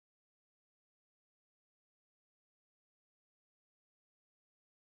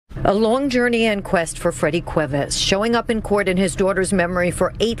A long journey and quest for Freddy Cuevas, showing up in court in his daughter's memory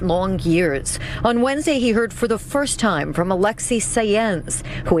for 8 long years. On Wednesday, he heard for the first time from Alexi Saenz,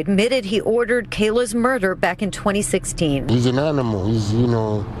 who admitted he ordered Kayla's murder back in 2016. He's an animal. He's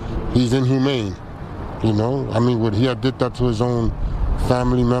inhumane. I mean, would he have did that to his own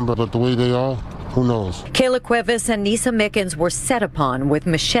family member, but the way they are, who knows? Kayla Cuevas and Nisa Mickens were set upon with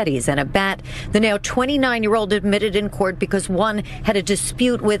machetes and a bat. The now 29-year-old admitted in court because one had a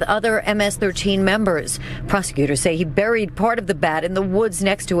dispute with other MS-13 members. Prosecutors say he buried part of the bat in the woods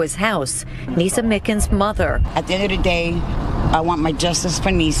next to his house. Nisa Mickens' mother. At the end of the day, I want my justice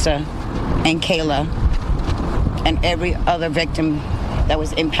for Nisa and Kayla and every other victim that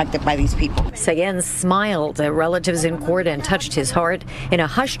was impacted by these people. Saenz smiled at relatives in court and touched his heart. In a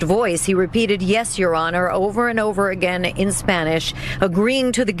hushed voice, he repeated, "Yes, Your Honor," over and over again in Spanish,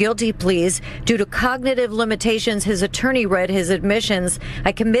 agreeing to the guilty pleas. Due to cognitive limitations, his attorney read his admissions.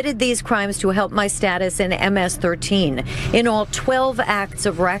 "I committed these crimes to help my status in MS-13. In all, 12 acts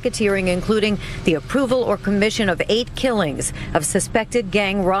of racketeering, including the approval or commission of 8 killings of suspected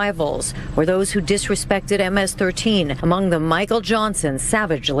gang rivals or those who disrespected MS-13, among them Michael Johnson,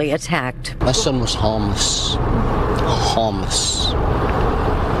 savagely attacked." My son was harmless. Harmless.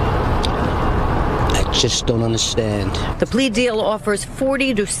 I just don't understand. The plea deal offers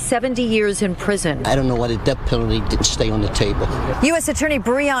 40 to 70 years in prison. I don't know why the death penalty didn't stay on the table. U.S. Attorney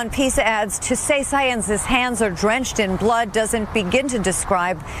Breon Peace adds, to say Saenz's hands are drenched in blood doesn't begin to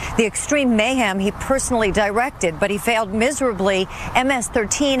describe the extreme mayhem he personally directed, but he failed miserably.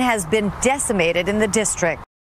 MS-13 has been decimated in the district.